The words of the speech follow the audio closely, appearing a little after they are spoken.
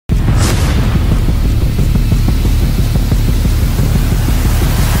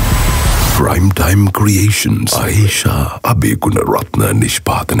Prime Time Creations Aisha Abekunaratna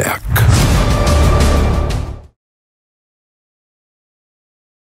Nishpatanayak.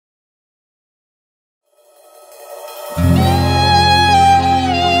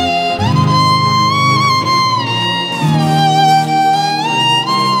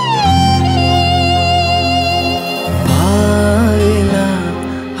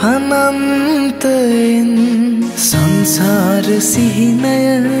 Sansare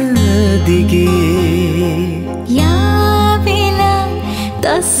sihinaya dige yaavela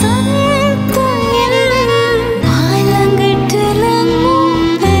dasantayen malangata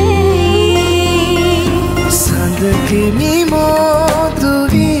langupe sandake mi modu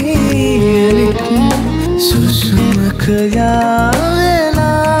vilik susumaka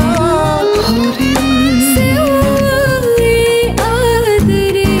yaavela horin sewe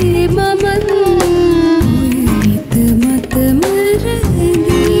adare maman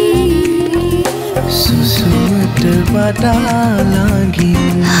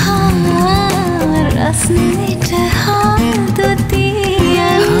Badalangin rasnita hadutiya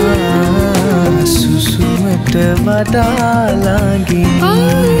susumata badalangin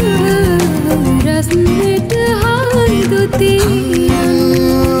rasnita hadutiya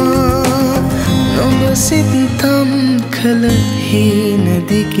nomba sitam khala hina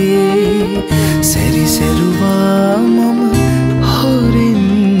dige seri seruwa mama horin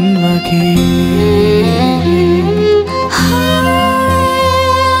wage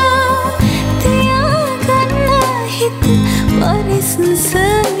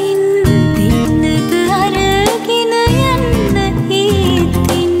Samin dinad aragina yanna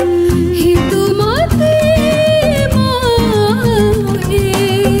hitin hitu mate mohe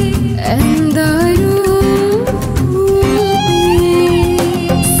andaru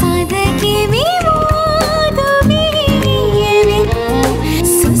sadake mi modu viyele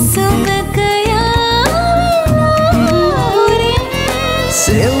susumakaya laurin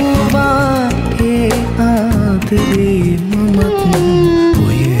sevva he adre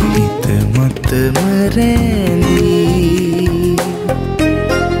Mareni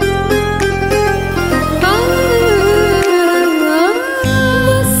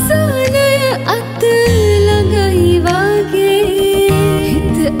Wasana at lagai wage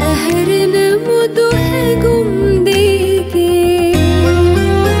hit aharna mudu hai gumdege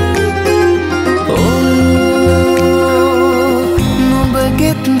Oh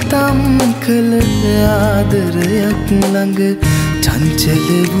nobaget tam kal adarayak lang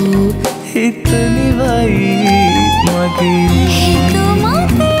chanchalavu itni vai mage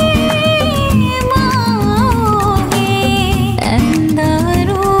tumate mohe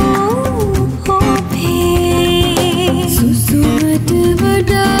andaru hobe susumat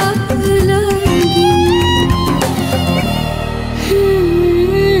vada langin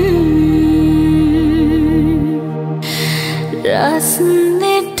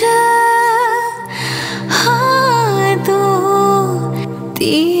rasnita hadutiyan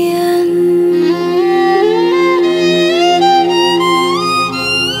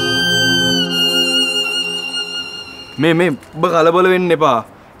මේ ඔබ කලබල වෙන්න එපා.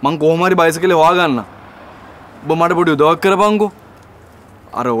 මං කොහොම හරි බයිසිකලේ හොයාගන්න. ඔබ මට පොඩි උදව්වක් කරපන්කෝ.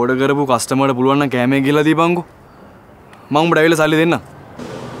 අර ඕඩර් කරපු කස්ටමර්ට පුළුවන් නම් කෑමේ ගිහලා දීපන්කෝ. මං උඹට ඇවිල්ලා සල්ලි දෙන්නම්.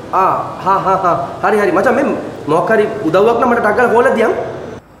 හරි මචං මේ මොකක් හරි උදව්වක් නම් මට ටක් ගාලා කෝල් එකක් දියන්.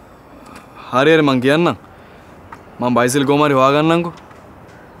 හරි මං කියන්නම්. මං බයිසිකල් කොහොම හරි හොයාගන්නම්කෝ.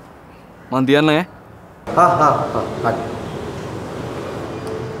 මං තියන්න ඈ. හරි.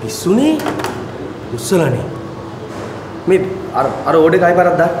 පිස්සුනේ. උස්සලානේ. මේ අර ඕඩර් එක ආයි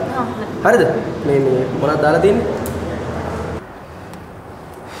පාරක් දාන්න. හරිද? මේ මොනවද දාලා තියෙන්නේ?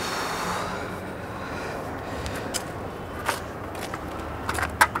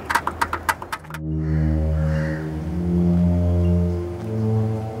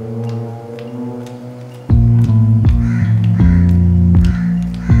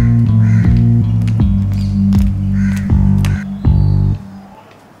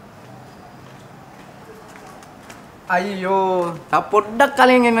 අයියෝ තා පොඩ්ඩක්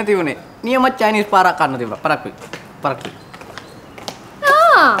කලින් එන්න තියුනේ. නියම චයිනීස් පාරක් කන්න තිබුණා. පරක් වෙයි.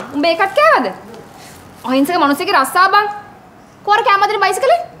 උඹ එකක් කෑවද? අහිංසක මිනිස්සෙක්ගේ රස්සා බං. කොර කැමතිද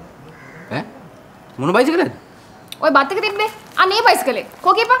බයිසිකලේ? ඈ? මොන බයිසිකලේද? ඔය බත් එක තිබ්බේ. අනේ බයිසිකලේ.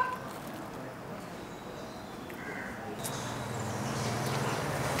 කෝ කියපන්.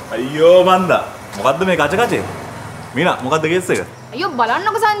 අයියෝ මන්දා. මොකද්ද මේ කචකචේ? මීනා මොකද්ද කේස් එක? අයියෝ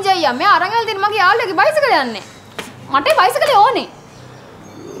බලන්නකො සංජය අයියා. මෙයා අරන් ඇවිල්ලා තියෙන මගේ යාළුවගේ බයිසිකලේ යන්නේ. මට බයිසිකලේ ඕනේ.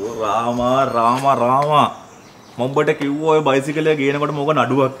 රාමා මොම්බට කිව්වා ඔය බයිසිකලය ගේනකොට මොක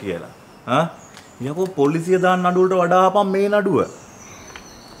නඩුවක් කියලා. යකෝ පොලිසිය දාන නඩුවලට වඩා අපම් මේ නඩුව.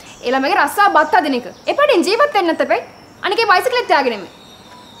 ඒ ළමගේ රස්සාව බත් හදින එක. ඒ පඩෙන් ජීවත් වෙන්න නැතපේ. අනිකේ බයිසිකලෙත් තියාගෙන එමෙ.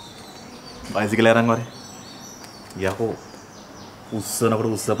 බයිසිකල් අරන් වරේ. යකෝ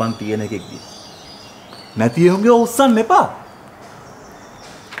උස්සනකොට උස්සපන් තියෙන එකෙක් දී. නැති යෝග්‍ය උස්සන්න එපා.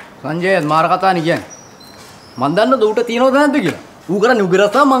 සංජය මාර කතා නේ කියන්නේ. මන් දන්න දූට තියනවද නැද්ද කියලා. ඌ කරන්නේ උගේ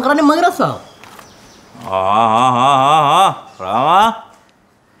රස්සාව මං කරන්නේ මගේ රස්සාව. රාමා.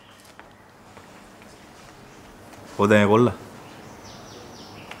 හොදයි කොල්ලා.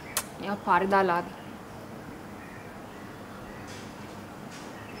 යා පාරදාලාගේ.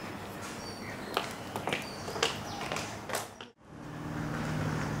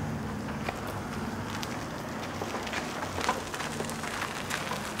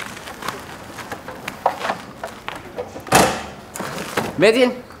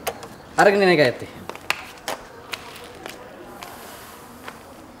 මේතින් අරගෙන එන එක ඇත්තේ.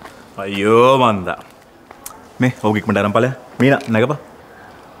 අයියෝ මන්දා. මේ ඕක ඉක්මනට අරන් ඵලයක්. මීනා නැගපන්.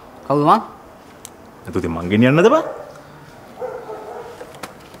 කවුද මං? එතකොට ඉතින් මං ගෙනියන්නද බා?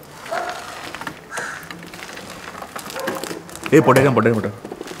 ඒ පොඩ.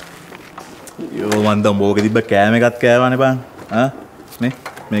 යෝ මන්දා උඹ ඕකේ තිබ්බ කෑම එකත් කෑවනේ බං. මේ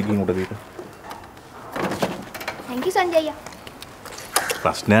මේකින් උඩ දීපන්. Thank you Sanjaya.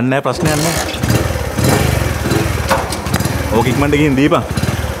 ප්‍රශ්නයක් නැහැ. ඕක ඉක්මනට ගිහින් දීපන්.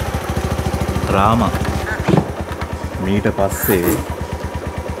 රාමා. මීට පස්සේ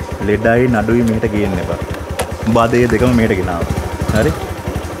ලෙඩයි නඩුයි මෙහෙට ගේන්න එපා. බාදේ දෙකම මෙහෙට ගෙනාවා. හරි?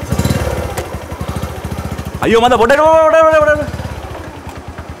 අයියෝ මන්ද පොඩ.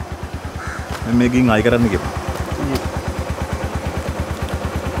 මේකින් ආයි කරන්න කිව්වා.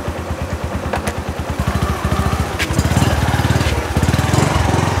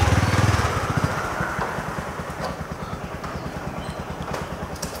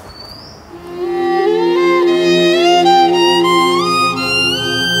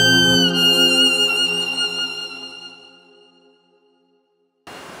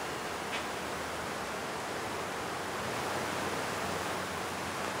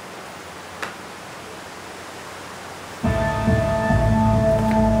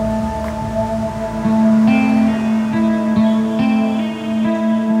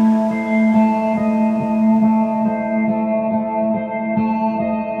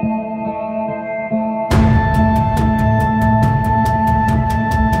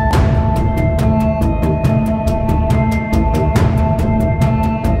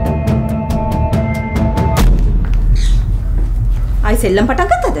 සෙල්ලම් පටන්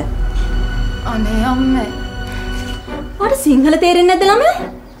ගත්තද? අනේ අම්මේ. ඔයාට සිංහල තේරෙන්නේ නැද්ද ළමයි?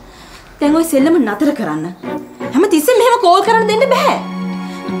 දැන් ওই සෙල්ලම නතර කරන්න. හැමතිස්සෙම මෙහෙම කෝල් කරන්න දෙන්න බෑ.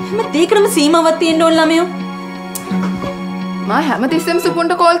 හැම දෙයකටම සීමාවක් තියෙන්න ඕන ළමයෝ. මා හැමතිස්සෙම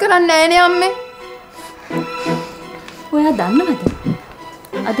සුපුන්ට කෝල් කරන්නේ නෑනේ අම්මේ. ඔයා දන්නවද?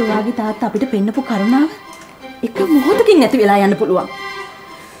 අද ඔයාගේ තාත්තා අපිට පෙන්නපු කරුණාව එක මොහොතකින් නැති වෙලා යන්න පුළුවන්.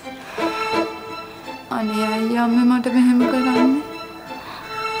 අනේ අයිය අම්මේ මට මෙහෙම කරන්නේ.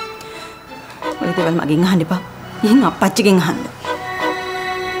 ඔය දේවල් මගෙන් අහන්න එපා. ඉතින් අප්පච්චිගෙන් අහන්න.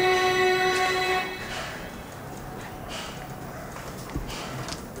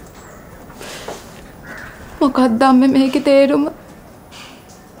 මොකක්ද අම්මේ මේකේ තේරුම?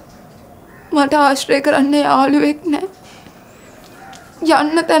 මට ආශ්‍රය කරන්න යාළුවෙක් නැහැ.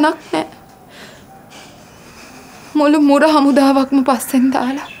 යන්න තැනක් නැහැ. මුළු මුර හමුදාවක්ම පස්සෙන්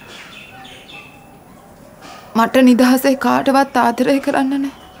දාලා. මට නිදහසේ කාටවත් ආදරය කරන්න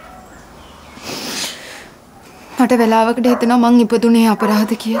නැහැ. මට වෙලාවකට හිතෙනවා මං ඉපදුනේ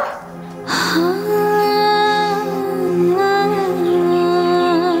අපරාධ කියලා.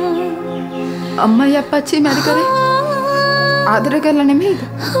 අම්මයි අප්පච්චි මැරි කරේ ආදර කරලා නෙමෙයිද?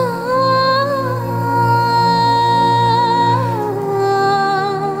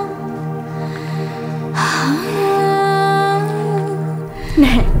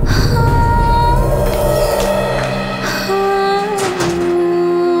 නැහැ.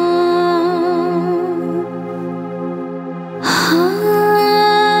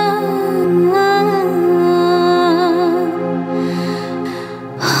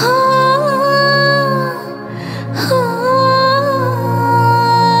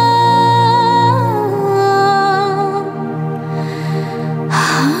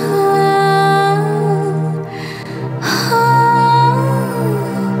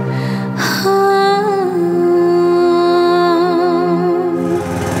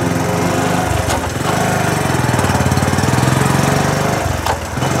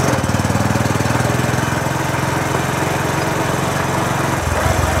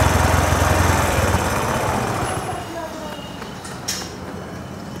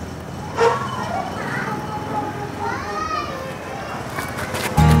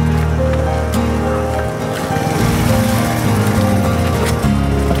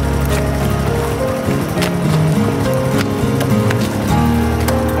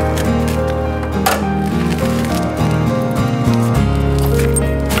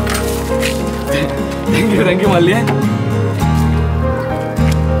 සල්ලි ඈ.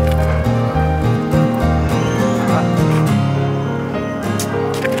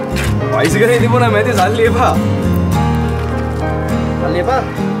 බයිසිකලේ තිබුණා මැදි සල්ලි එපා. සල්ලි එපා.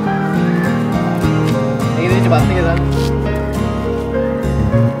 ඒක දෙච්ච බස් එකේ දාන්න.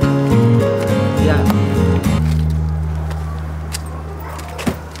 යා.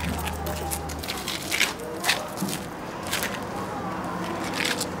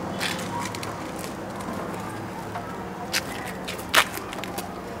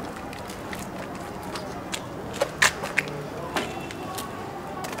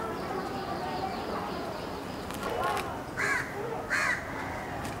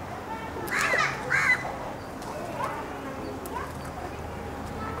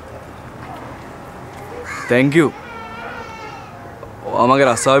 Thank you. මගේ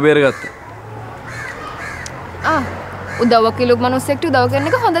රස්සාව බේරගත්තා. උදව්වක් කිලුක් මිනිස්සෙක්ට උදව් කරන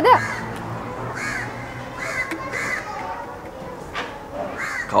එක හොඳ දෙයක්.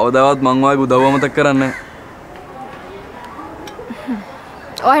 කවදාවත් මං වාගේ උදව්ව අමතක කරන්නේ නැහැ.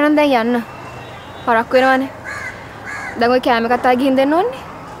 ඔය එහෙනම් දැන් යන්න. පරක්කු වෙනවනේ. දැන් ඔය කෑම එකත් ආයි ගිහින් දෙන්න ඕනේ.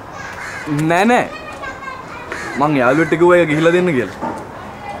 නෑ නෑ. මං යාළුවෙක්ට කිව්වා ඒක ගිහිල්ලා දෙන්න කියලා.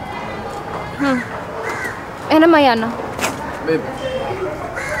 එහෙනම් මම යන්න.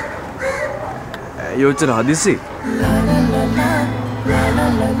 යෝචර හදිසි.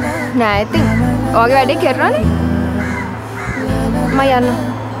 නෑ ඉතින් ඔයගේ වැඩේ කරනවානේ. මම යන්න.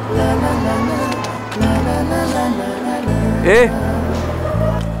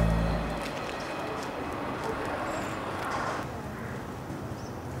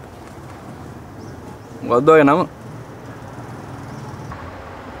 මොකද්ද ඔය නම?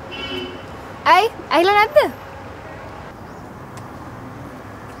 ඇයිලා නැද්ද?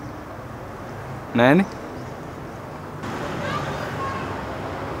 නෑනේ.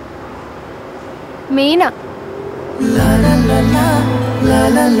 මීනා.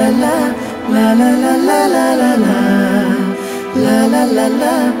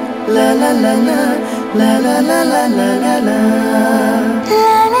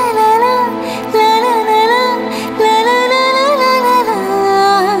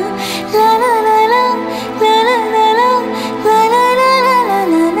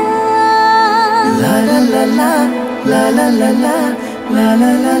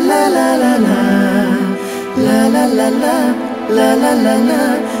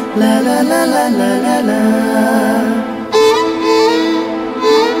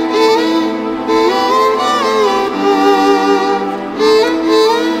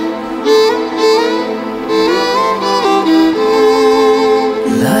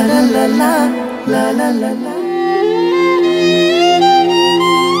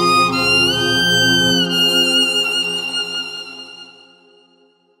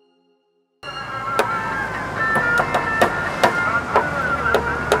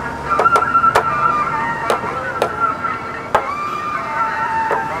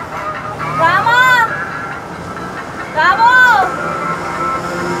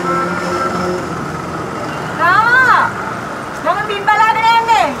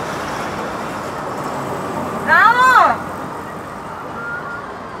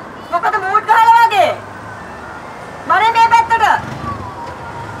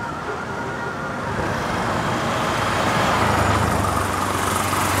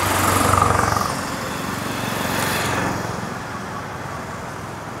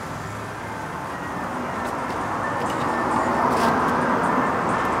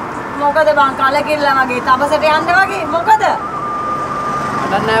 මොකද බං කලකිරලා වගේ තපසට යන්න වගේ මොකද?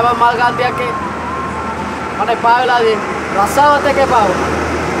 මට නෑ බං මල් කාන්තියක් මට එපා වෙලා තියෙන්නේ. රස්සාවත් එක එපා වුණා.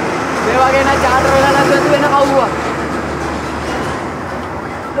 මේ වගේ නම් චාටර් වෙලා නැතුව වෙන කවුරුවක්.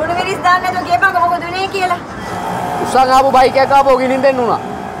 ලුණු මිරිස් දාන්න නැතුව කියපන් මොකද උනේ කියලා. උස්සන් ආපු බයික් එකක් ආපහු ගිනින් දෙන්න උනා.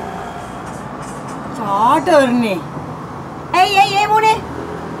 චාටර්නේ. ඇයි මොනේ?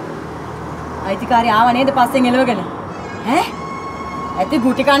 අයිතිකාරය ආව නේද පස්සෙන් එලවගෙන? ඈ? ඇති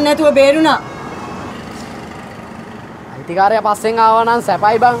ගුටි කන්න නැතුව බේරුණා. අයිතිකාරයා පස්සෙන් ආවා නම්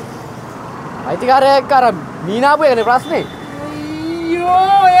සැපයි බං. අයිතිකාරයා එක්ක අර මීනාපු එකනේ ප්‍රශ්නේ.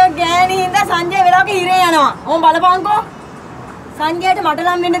 අයියෝ ඔය ගෑණි හින්දා සංජය වෙලාවක හිරේ යනවා. ඕම් බලපංකෝ. සංජයට මට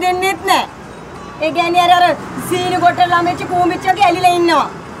ලම් වෙන්න දෙන්නෙත් නෑ. ඒ ගෑණි අර සීනි කොට ළමෙච්ච කූඹිච්ච වගේ ඇලිලා ඉන්නවා.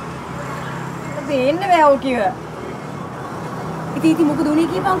 බේන්න බෑ ඔය කිව. ඉතින් මොකද උනේ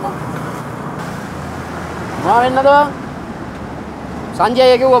කියපංකෝ. මා වෙන්නද? සංජය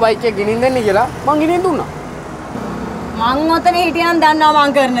කිව්වා බයික් එක ගිනින් දෙන්න කියලා මං ගිනින් දුන්නා. මං ඔතන හිටියන් දන්නවා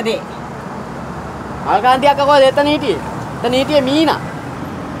මං කරන දේ. මල්කාන්තියක් කොහෙද එතන හිටියේ? එතන හිටියේ මීනා.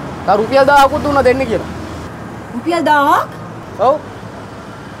 තා රුපියල් 1000ක් දුන්නා දෙන්න කියලා. රුපියල් 1000ක්? ඔව්.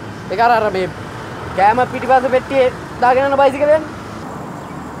 ඒක අර මේ කෑම පිටිපස්ස පෙට්ටියේ දාගෙන යන බයිසිකලේ යන්නේ.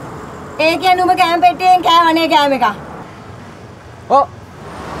 ඒ කියන්නේ උඹ කෑම පෙට්ටියෙන් කෑවනේ කෑම එක. ඔව්.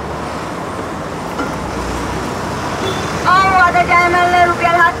 අද කෑමල්ල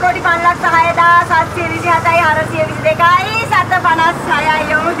රුපියල් 7,56,727යි 756යි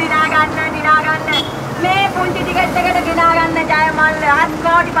යෝ දිනා ගන්න. මේ පුංචි ටිකට් එකට දිනා ගන්න ජයමල්ල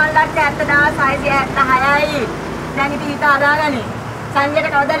 7,56,776යි. දැන් ඉතින් හිත හදාගන්නේ. සංජයට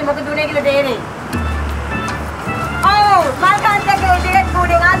කවදාද මොකද උනේ කියලා තේරෙයි. ඔව් මල්කාන්තගේ ටිකට්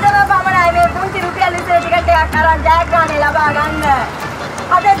කුඩෙන් අදම පමණයි මේ පුංචි රුපියල් 20 ටිකට් එකක් අරන් ජයග්‍රහණය ලබා ගන්න.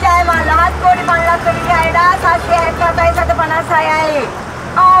 අද ජයමල්ල 7,56,756යි.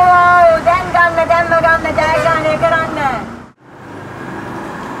 ඔව් දැන් දැම්ම ගන්න ජයග්‍රහණය කරන්න.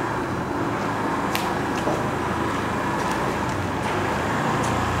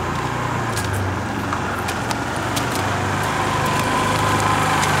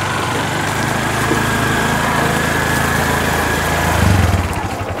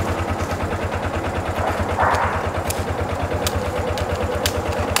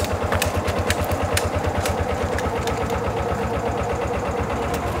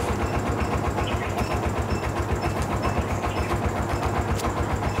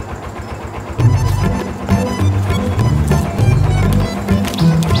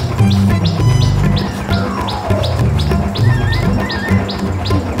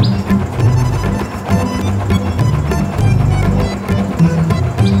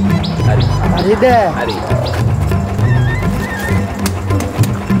 හරි.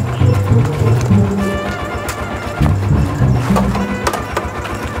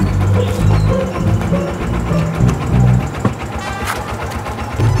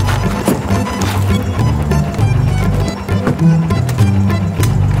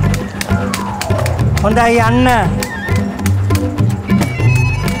 හොඳයි යන්න.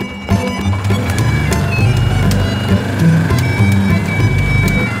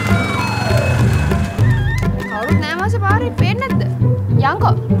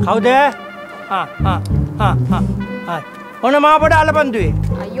 කවුද? ඔන්න මා පොඩ අලපන්දුවේ.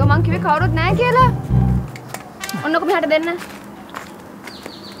 අයියෝ මං කිව්වේ කවුරුත් නැහැ කියලා. ඔන්නකො මෙහාට දෙන්න.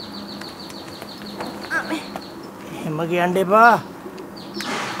 එහෙම කියන්න එපා.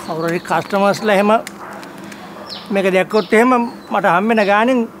 කවුරු හරි කස්ටමර්ස්ලා එහෙම මේක දැක්කොත් එහෙම මට හම්බෙන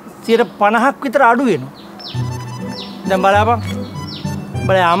ගාණෙන් 50ක් විතර අඩු වෙනවා. දැන් බලපන්.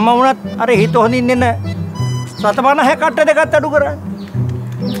 බලය අම්මා වුණත් අර හිත හොඳින් ඉන්න 750 කට්ට දෙකත් අඩු කරා.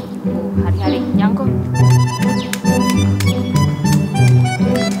 හරි යන්කෝ.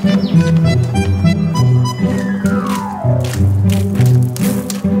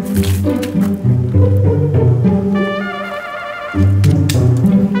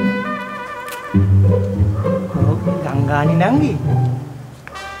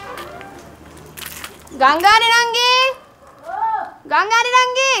 ගංගානි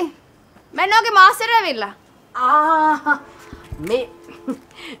නංගි. මන්නෝගේ මාස්ටර් ඇවිල්ලා.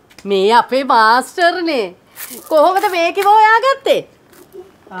 මේ අපේ මාස්ටර්නේ. කොහොමද මේකේ හොයාගත්තේ?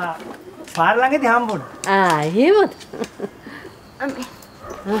 පාර ළඟදී හම්බුණා. එහෙමද?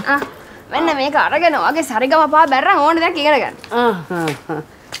 මෙන්න මේක අරගෙන වගේ සරිගම පහ බැරන් ඕනේ දැන් ඉගෙන ගන්න.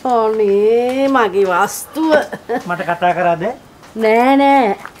 ඕනේ මගේ වස්තුව. මට කතා කරාද? නෑ.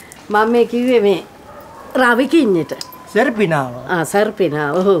 මම මේ කිව්වේ මේ රවි කින්නට. සර්පිනාව.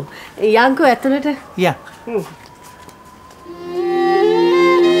 සර්පිනාව. ඔව්. යන්කෝ ඇතුළට. යා.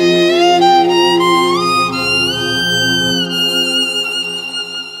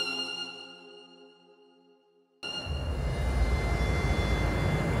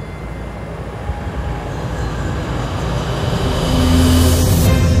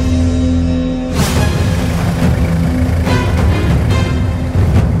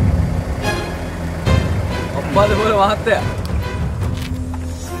 මහත්තයා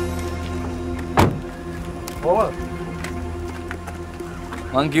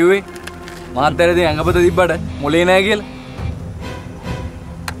මං කිව්වේ මහත්තයාට ඉතින් ඇඟපත තිබ්බට මොලේ නෑ කියලා.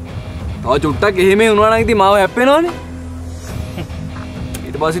 තව චුට්ටක් එහෙම වුණා නම් ඉතින් මාව හැප්පෙනවනේ.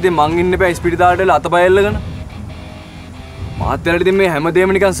 ඊට පස්සේ ඉතින් මං ඉන්න බෑ ස්පිරිතාලට වෙලා අතපය එල්ලගෙන. මහත්තයාට ඉතින් මේ හැමදේම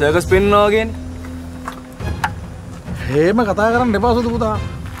නිකන් සර්කස් පෙන්නනවා වගේනේ. හේම කතා කරන්න එපා සුදු පුතා.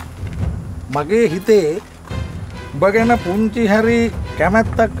 මගේ හිතේ උඹ ගැන පුංචි හරි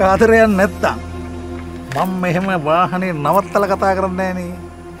කැමැත්තක් ආදරයක් නැත්තම් මම මෙහෙම වාහනේ නවත්තලා කතා කරන්නේ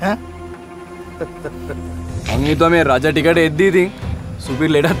නෑනේ. මං හිතුවා මේ රජ ටිකට එද්දී ඉතින්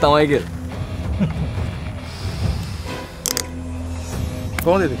සුපිරි ලෙඩක් තමයි කියලා.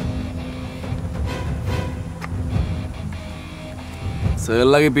 කොහොමද ඉතින්?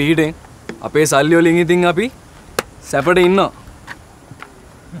 සර්ලගේ පිහිටෙන් අපේ සල්ලි වලින් ඉතින් අපි සැපට ඉන්නවා.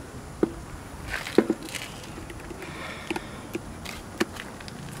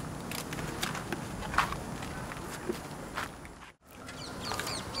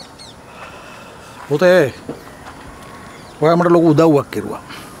 පුතේ ඔයා මට ලොකු උදව්වක් කෙරුවා.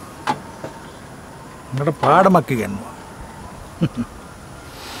 මට පාඩමක් ඉගෙනුවා.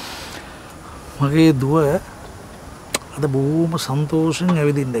 මගේ දුව අද බොහොම සන්තෝෂෙන්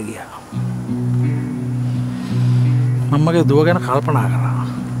ඇවිදින්න ගියා. මම මගේ දුව ගැන කල්පනා කරා.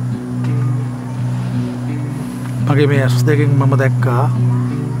 මගේ මේ ඇස් දෙකෙන් මම දැක්කා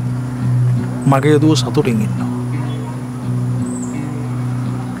මගේ දුව සතුටින් ඉන්නවා.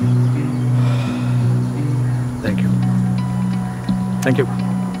 Thank you.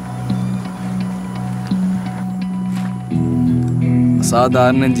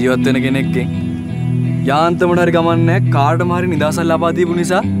 සාධාරණ ජීවත් වෙන කෙනෙක්ගෙන් යාන්තමට හරි ගමන් නැහැ කාටම හරි නිදහසක් ලබා දීපු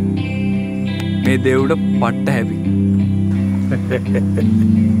නිසා මේ දෙව්ඩ පට්ට හැපි.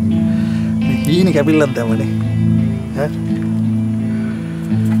 ඊනේ කැපිල්ලක් දැම්මනේ. ඈ?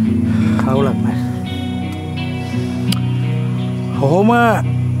 කවුලක් නැහැ. කොහොම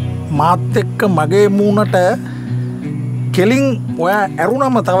මාත් එක්ක මගේ මූණට කෙලින් ඔයා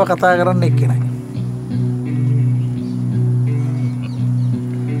ඇරුණම තව කතා කරන්න එක්කෙනයි.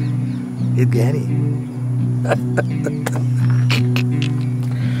 ඒත් ගෑණි.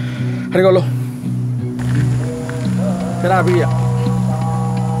 හරි ගොල්ලෝ. තෙරාපිය.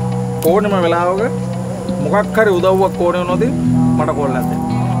 ඕනෙම වෙලාවක මොකක් හරි උදව්වක් ඕනේ වුණොත් මට කෝල් එකක් දෙන්න.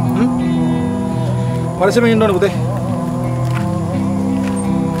 පරිස්සමෙන් ඉන්න ඕනේ පුතේ.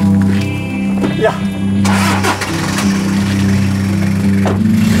 යා.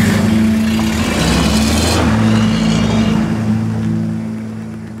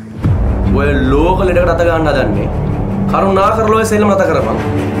 ඔය ලෝකල් එකට අත ගන්න හදන්නේ කරුණා කරලා ඔය සෙල්ලම නැත කරපන්.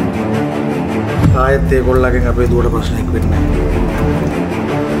 ආයෙත් ඒගොල්ලගෙන් අපේ දුවට ප්‍රශ්නයක් වෙන්නේ නැහැ.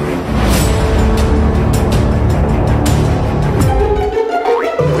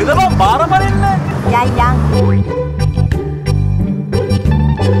 විදම බාර මරින්න.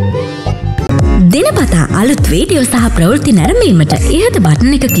 දිනපතා අලුත් වීඩියෝ සහ ප්‍රවෘත්ති නැරඹීමට ඉහත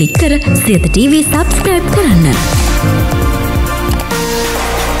බටන් එක ක්ලික් කර සියත TV subscribe කරන්න.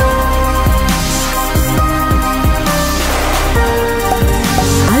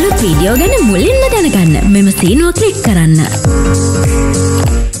 වීඩියෝ ගැන මුලින්ම දැනගන්න මෙම සීනුව ක්ලික් කරන්න.